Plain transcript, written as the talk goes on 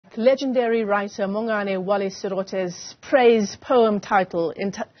legendary writer Mongane Wally Serote's praised poem entitled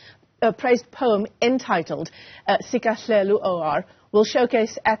Sikhahlel u-O.R. will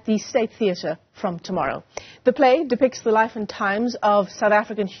showcase at the State Theatre from tomorrow. The play depicts the life and times of South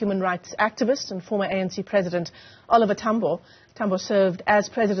African human rights activist and former ANC President Oliver Tambo. Tambo served as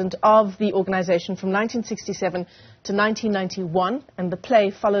president of the organization from 1967 to 1991, and the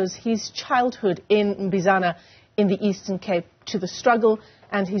play follows his childhood in Mbizana in the Eastern Cape to the struggle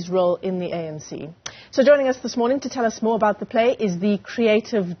and his role in the ANC. So joining us this morning to tell us more about the play is the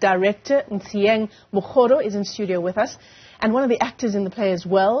creative director, Ntshieng Mokgoro, is in studio with us, and one of the actors in the play as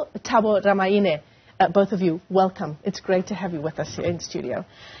well, Thabo Ramaine. Both of you, welcome. It's great to have you with us here in studio.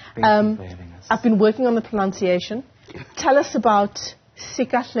 Thank you for having us. I've been working on the pronunciation. Tell us about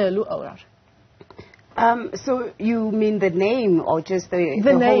Sikhahlel u-O.R. So you mean the name or just the name,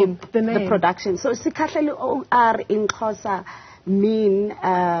 whole, the name, the production? So Sikhahlel u-O.R. in Xhosa mean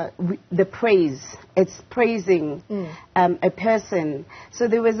the praise. It's praising a person. So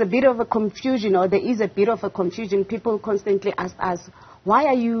there was a bit of a confusion, or there is a bit of a confusion. People constantly ask us, why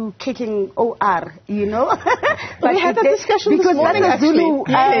are you kicking OR, you know? But we had that discussion this morning, that's a Zulu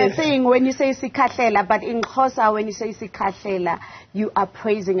yes. thing when you say Sikhahlel, but in Xhosa, when you say Sikhahlel, you are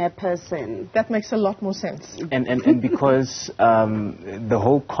praising a person. That makes a lot more sense. And because the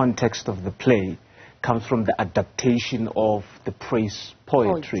whole context of the play comes from the adaptation of the praise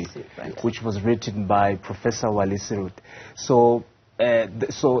poetry, which was written by Professor Wally Serote. So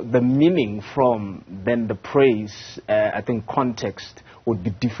the meaning from then the praise, I think context would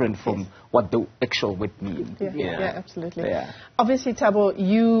be different from what the actual word means. Yeah, absolutely. Yeah. Obviously, Thabo,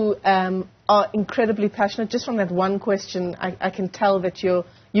 you are incredibly passionate. Just from that one question, I can tell that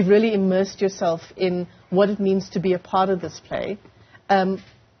you've really immersed yourself in what it means to be a part of this play.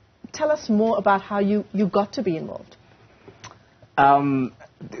 Tell us more about how you got to be involved.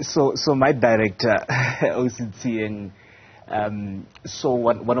 So my director, Ntshieng, so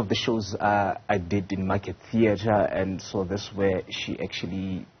one of the shows I did in Market Theatre, and so that's where she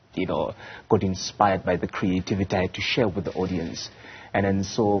actually, got inspired by the creativity I had to share with the audience. And then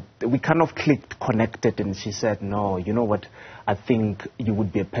so we kind of clicked, connected, and she said, no, you know what, I think you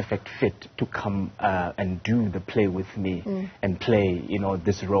would be a perfect fit to come and do the play with me and play,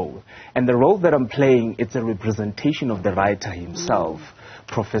 this role. And the role that I'm playing, it's a representation of the writer himself,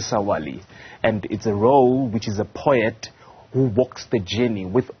 Professor Wally. And it's a role which is a poet who walks the journey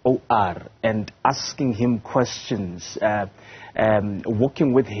with OR and asking him questions,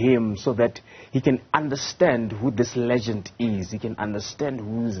 walking with him so that he can understand who this legend is. He can understand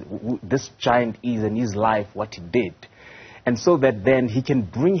who this giant is in his life, what he did. And so that then he can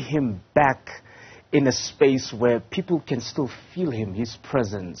bring him back in a space where people can still feel him, his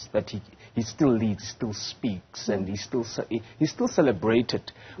presence, that he still leads, still speaks, and he's still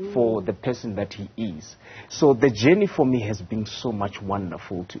celebrated for the person that he is. So the journey for me has been so much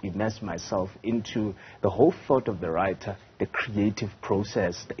wonderful to immerse myself into the whole thought of the writer, the creative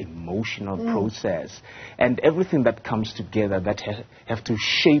process, the emotional process, and everything that comes together that have to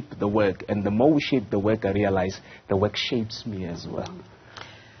shape the work. And the more we shape the work, I realize the work shapes me as well.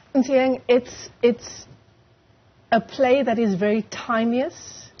 Ntshieng, it's a play that is very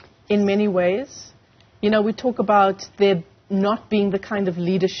timeless in many ways. We talk about there not being the kind of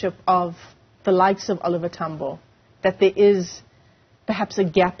leadership of the likes of Oliver Tambo, that there is perhaps a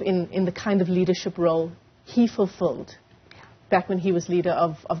gap in the kind of leadership role he fulfilled back when he was leader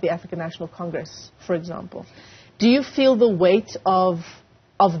of the African National Congress, for example. Do you feel the weight of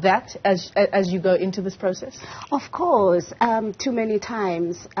that as you go into this process? Of course, too many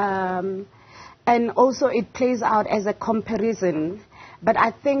times. And also it plays out as a comparison. But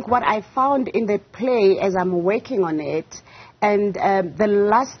I think what I found in the play as I'm working on it, and the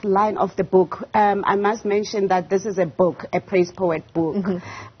last line of the book, I must mention that this is a book, a praise poet book.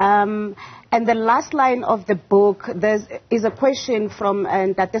 And the last line of the book, there is a question from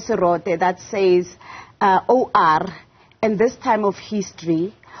Ntate Serote that says, OR, in this time of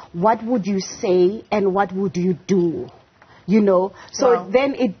history, what would you say and what would you do? So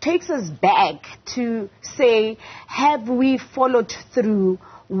then it takes us back to say, have we followed through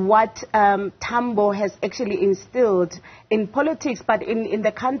what Tambo has actually instilled in politics, but in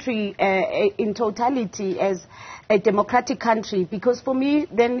the country in totality as a democratic country? Because for me,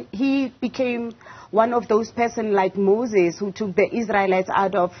 then he became one of those persons like Moses who took the Israelites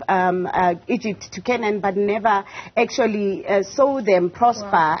out of Egypt to Canaan, but never actually saw them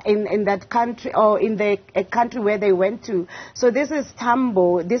prosper in that country or in the country where they went to. So this is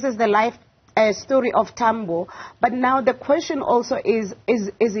Tambo. This is the life story of Tambo. But now the question also is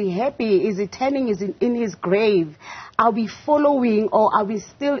he happy? Is he turning in his grave are we following, or are we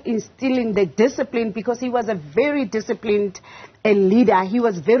still instilling the discipline? Because he was a very disciplined leader. He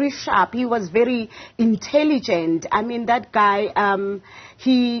was very sharp. He was very intelligent. I mean, that guy,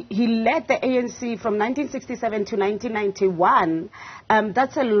 he led the ANC from 1967 to 1991.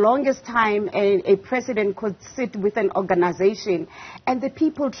 That's the longest time a president could sit with an organization. And the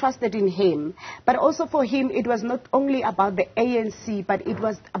people trusted in him. But also for him, it was not only about the ANC, but it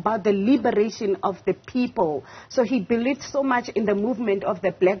was about the liberation of the people. So he believed so much in the movement of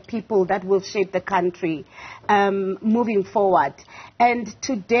the black people that will shape the country moving forward. And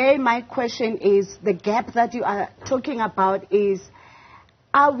today my question is, the gap that you are talking about is,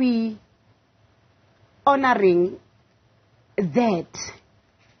 are we honoring that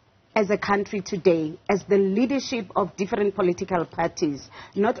as a country today, as the leadership of different political parties,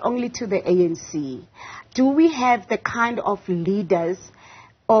 not only to the ANC? Do we have the kind of leaders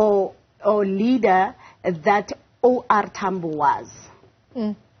or leader that OR Tambo was?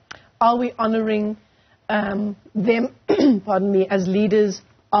 Are we honoring them, pardon me, as leaders?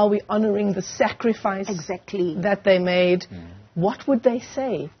 Are we honoring the sacrifice that they made? What would they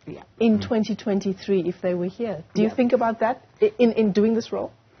say in 2023 if they were here? Do you think about that in doing this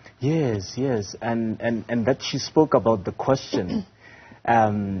role? Yes, and that she spoke about the question,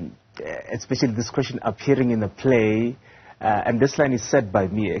 especially this question appearing in the play, and this line is said by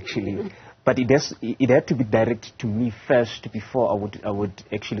me actually, but it had to be directed to me first before I would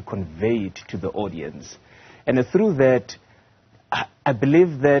actually convey it to the audience, and through that, I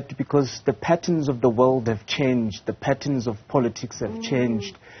believe that because the patterns of the world have changed, the patterns of politics have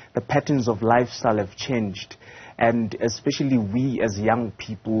changed, the patterns of lifestyle have changed, and especially we as young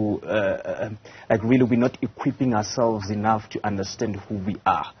people, like really we're not equipping ourselves enough to understand who we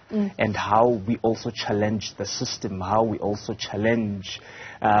are and how we also challenge the system, how we also challenge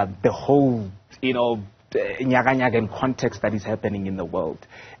the whole, nyaga-nyaga and context that is happening in the world.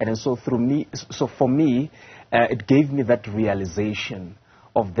 And so for me, it gave me that realization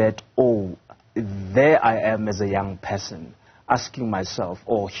of that, there I am as a young person, asking myself,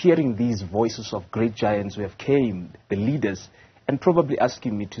 or hearing these voices of great giants who have came, the leaders, and probably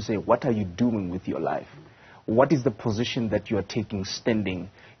asking me to say, what are you doing with your life? What is the position that you are taking, standing,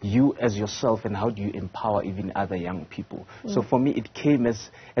 you as yourself, and how do you empower even other young people? So for me, it came as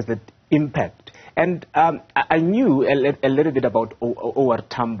that impact. And I knew a little bit about OR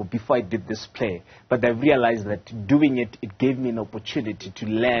Tambo before I did this play, but I realized that doing it gave me an opportunity to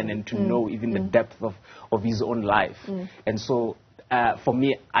learn and to know even the depth of his own life. And so for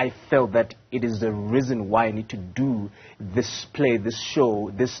me, I felt that it is the reason why I need to do this play, this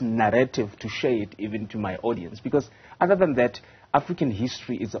show, this narrative, to share it even to my audience. Because other than that, African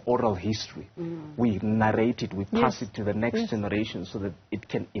history is an oral history. We narrate it, we pass it to the next generation so that it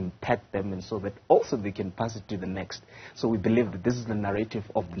can impact them and so that also they can pass it to the next. So we believe that this is the narrative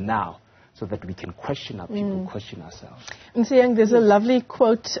of now, so that we can question our people, question ourselves. Ntshieng, there's a lovely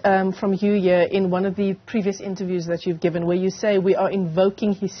quote from you here in one of the previous interviews that you've given, where you say, we are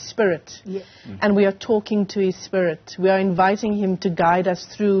invoking his spirit and we are talking to his spirit. We are inviting him to guide us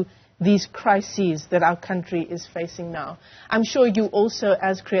through these crises that our country is facing now. I'm sure you also,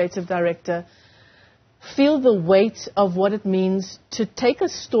 as creative director, feel the weight of what it means to take a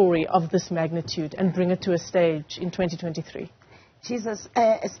story of this magnitude and bring it to a stage in 2023. Jesus,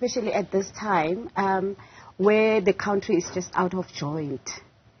 especially at this time where the country is just out of joint,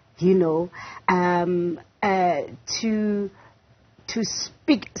 to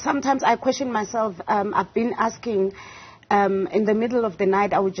speak. Sometimes I question myself. I've been asking, in the middle of the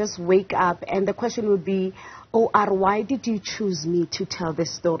night, I would just wake up and the question would be, OR, why did you choose me to tell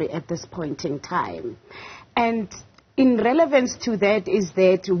this story at this point in time? And in relevance to that is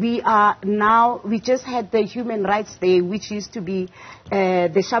that we just had the Human Rights Day, which used to be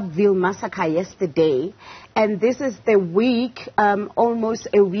the Sharpeville massacre yesterday. And this is the week, almost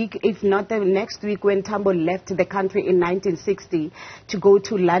a week, if not the next week, when Tambo left the country in 1960 to go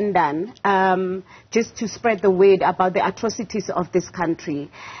to London, just to spread the word about the atrocities of this country.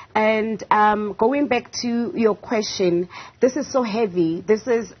 And going back to your question, this is so heavy.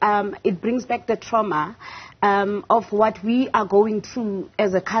 It brings back the trauma of what we are going through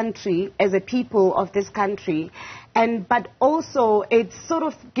as a country, as a people of this country. But also it sort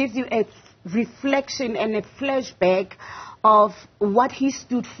of gives you a reflection and a flashback of what he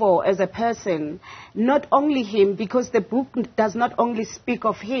stood for as a person. Not only him, because the book does not only speak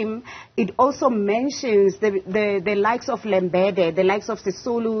of him, it also mentions the likes of Lembede, the likes of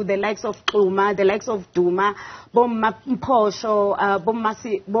Sisulu, the likes of Xuma, the likes of Duma, Bomma Mposho,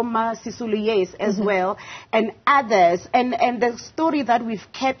 Bomma Sisulu, yes, as well, and others. And the story that we've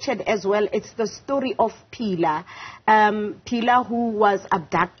captured as well, it's the story of Pila. Pila, who was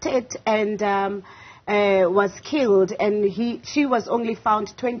abducted and was killed, and she was only found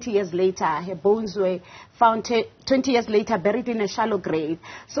 20 years later. Her bones were found 20 years later, buried in a shallow grave.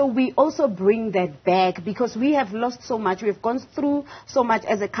 So we also bring that back because we have lost so much. We've gone through so much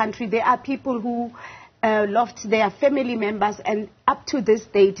as a country. There are people who lost their family members, and up to this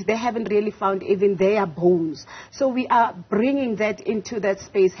date, they haven't really found even their bones. So we are bringing that into that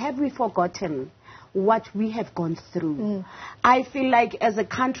space. Have we forgotten what we have gone through? I feel like as a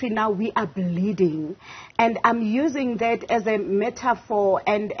country now we are bleeding, and I'm using that as a metaphor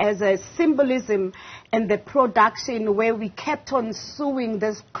and as a symbolism in the production where we kept on sewing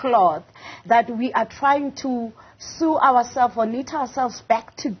this cloth, that we are trying to sew ourselves or knit ourselves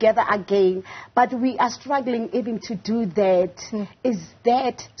back together again, but we are struggling even to do that. Is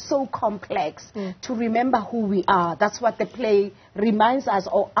that so complex to remember who we are? That's what the play reminds us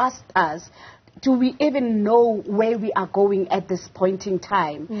or asked us. Do we even know where we are going at this point in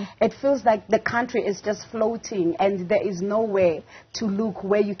time? It feels like the country is just floating and there is nowhere to look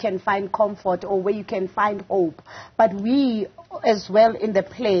where you can find comfort or where you can find hope. But we, as well in the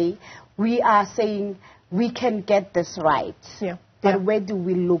play, we are saying we can get this right. But where do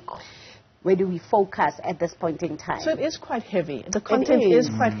we look? Where do we focus at this point in time? So it is quite heavy. The content is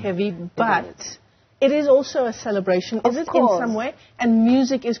quite heavy, but it is also a celebration, is it, in some way? And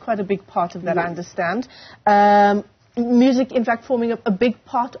music is quite a big part of that, I understand. Music, in fact, forming a big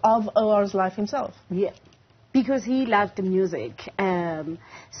part of OR's life himself. Yeah, because he loved music. And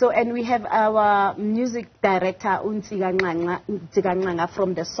we have our music director, Ntshieng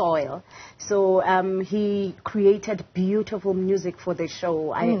from the soil. So he created beautiful music for the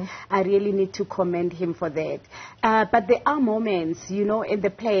show. I really need to commend him for that. But there are moments, you know, in the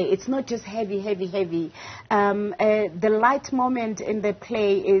play. It's not just heavy. The light moment in the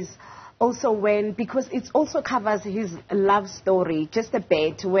play is also when, because it also covers his love story just a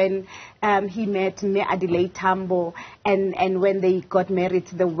bit, when he met Oliver Tambo and when they got married,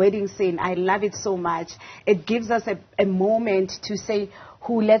 the wedding scene. I love it so much. It gives us a moment to say,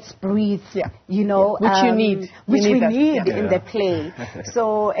 let's breathe, you know. Which you need. Which we need in the play.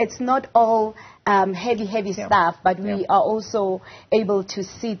 So it's not all heavy stuff, but we are also able to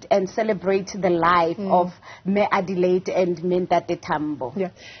sit and celebrate the life of Me Adelaide and Ntate Tambo.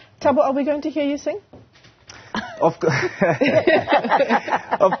 Thabo, are we going to hear you sing? Of course.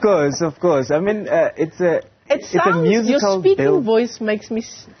 I mean, it's a musical. Your speaking voice makes me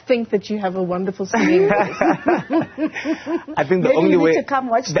think that you have a wonderful singing voice. I think the only way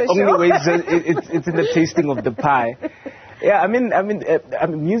it's in the tasting of the pie. Yeah, I mean,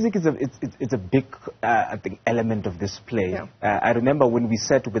 music is a big, I think, element of this play. I remember when we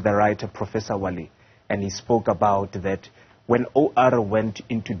sat with the writer, Professor Wally, and he spoke about that when OR went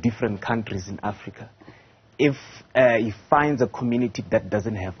into different countries in Africa, if he finds a community that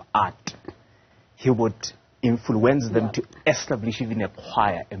doesn't have art, he would influence them to establish even a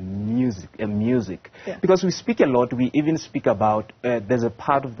choir, a music. Because we speak a lot, we even speak about, there's a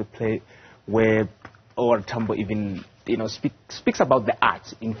part of the play where OR Tambo even, speaks about the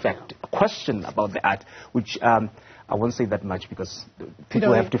art, in fact, a question about the art, which I won't say that much because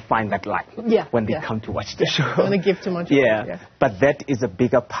people have to find that line when they come to watch the show. I don't want to give too much. But that is a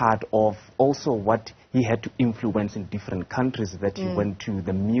bigger part of also what he had to influence in different countries, that he went to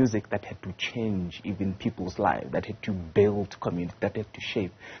the music that had to change even people's lives, that had to build community, that had to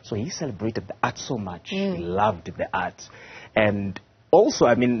shape. So he celebrated the art so much. He loved the art. And also,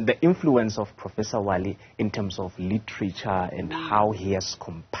 I mean, the influence of Professor Wally in terms of literature and how he has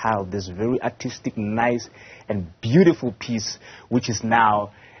compiled this very artistic, nice and beautiful piece, which is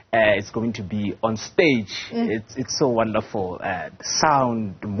now, it's going to be on stage. It's so wonderful.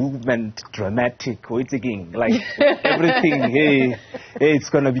 Sound, movement, dramatic, like everything. Hey, it's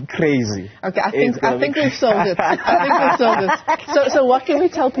going to be crazy. Okay, I think we've solved it. So what can we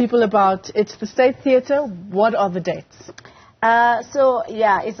tell people about? It's the State Theatre. What are the dates?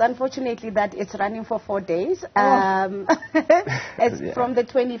 It's unfortunately that it's running for 4 days. It's from the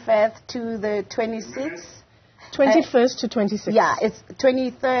 21st to the 26th. 21st to 26th. Yeah, it's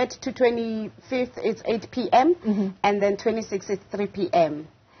 23rd to 25th, it's 8 p.m. And then 26th, it's 3 p.m.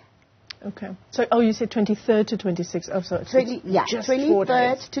 Okay. So, you said 23rd to 26th. Oh, so it's just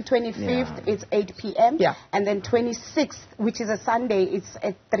 23rd to 25th, it's 8 p.m. Yeah. And then 26th, which is a Sunday, it's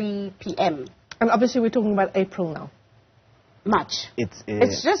at 3 p.m. And obviously we're talking about April now. March.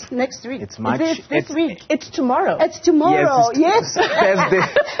 It's just next week. It's March. It's this week. It's tomorrow. It's tomorrow. Yes. Thursday.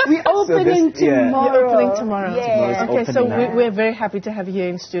 We're opening tomorrow. You're opening tomorrow. Yeah. Okay, so we're very happy to have you here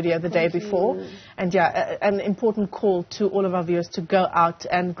in studio the day before. And an important call to all of our viewers to go out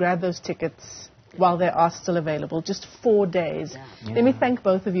and grab those tickets while they are still available. Just 4 days. Yeah. Let me thank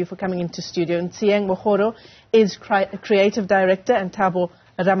both of you for coming into studio. Ntshieng Mokgoro is creative director and Thabo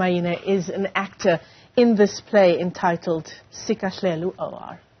Ramaine is an actor in this play entitled Sikhahlel,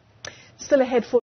 u-O.R. Still ahead for